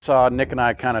Saw Nick and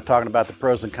I kind of talking about the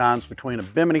pros and cons between a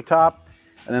bimini top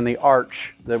and then the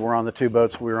arch that were on the two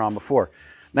boats we were on before.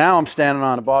 Now I'm standing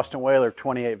on a Boston Whaler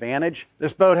 28 Vantage.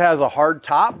 This boat has a hard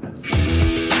top.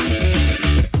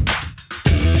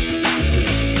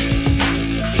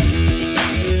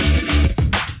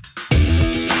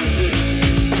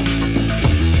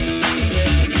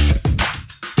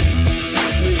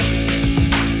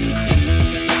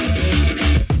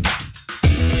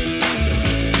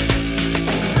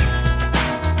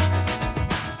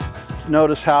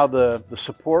 Notice how the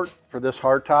support for this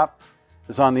hardtop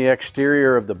is on the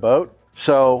exterior of the boat.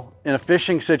 So in a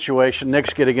fishing situation,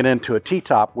 Nick's going to get into a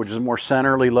T-top, which is more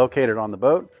centrally located on the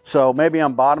boat. So maybe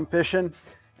I'm bottom fishing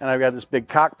and I've got this big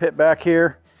cockpit back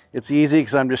here. It's easy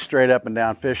because I'm just straight up and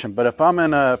down fishing. But if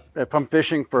I'm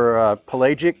fishing for a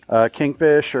pelagic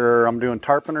kingfish, or I'm doing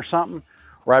tarpon or something,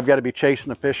 where I've got to be chasing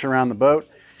the fish around the boat,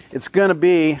 it's going to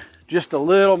be just a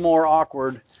little more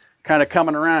awkward kind of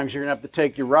coming around, because you're gonna have to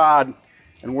take your rod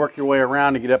and work your way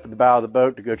around to get up at the bow of the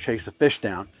boat to go chase a fish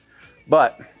down.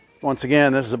 But once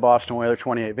again, this is a Boston Whaler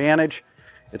 28 Vantage.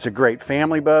 It's a great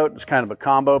family boat. It's kind of a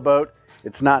combo boat.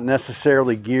 It's not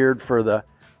necessarily geared for the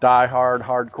die-hard,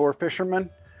 hardcore fisherman,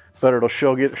 but it'll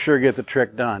sure get the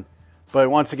trick done.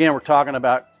 But once again, we're talking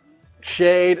about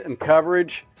shade and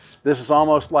coverage. This is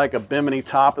almost like a bimini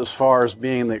top as far as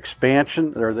being the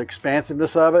expansion or the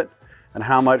expansiveness of it, and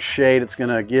how much shade it's going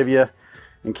to give you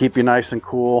and keep you nice and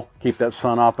cool, keep that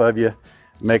sun off of you,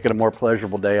 make it a more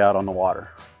pleasurable day out on the water.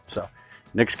 So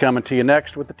Nick's coming to you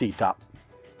next with the T-top.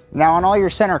 Now on all your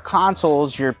center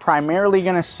consoles, you're primarily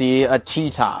going to see a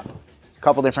T-top. A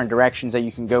couple different directions that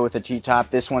you can go with a T-top.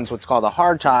 This one's what's called a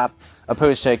hard top,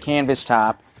 opposed to a canvas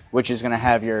top, which is going to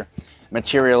have your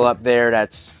material up there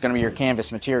that's going to be your canvas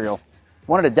material.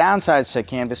 One of the downsides to a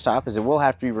canvas top is it will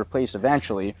have to be replaced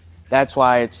eventually. That's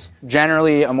why it's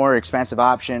generally a more expensive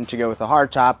option to go with a hard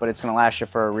top, but it's going to last you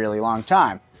for a really long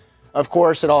time. Of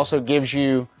course, it also gives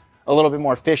you a little bit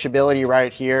more fishability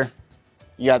right here.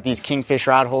 You got these kingfish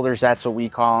rod holders, that's what we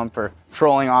call them, for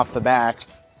trolling off the back.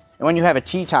 And when you have a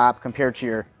T-top compared to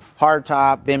your hard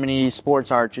top, bimini,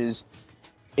 sports arches,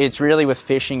 it's really with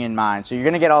fishing in mind. So you're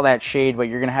going to get all that shade, but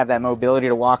you're going to have that mobility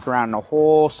to walk around the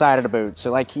whole side of the boat.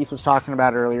 So like Keith was talking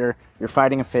about earlier, you're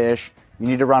fighting a fish, you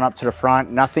need to run up to the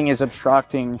front. Nothing is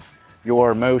obstructing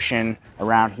your motion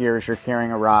around here as you're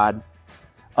carrying a rod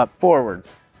up forward.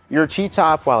 Your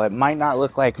T-top, while it might not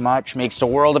look like much, makes a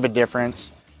world of a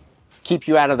difference. Keep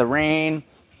you out of the rain,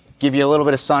 give you a little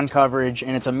bit of sun coverage,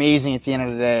 and it's amazing at the end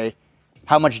of the day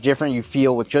how much different you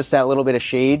feel with just that little bit of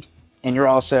shade, and you're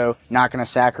also not going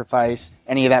to sacrifice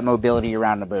any of that mobility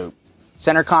around the boat.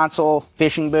 Center console,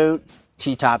 fishing boat,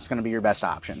 T-top's going to be your best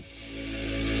option.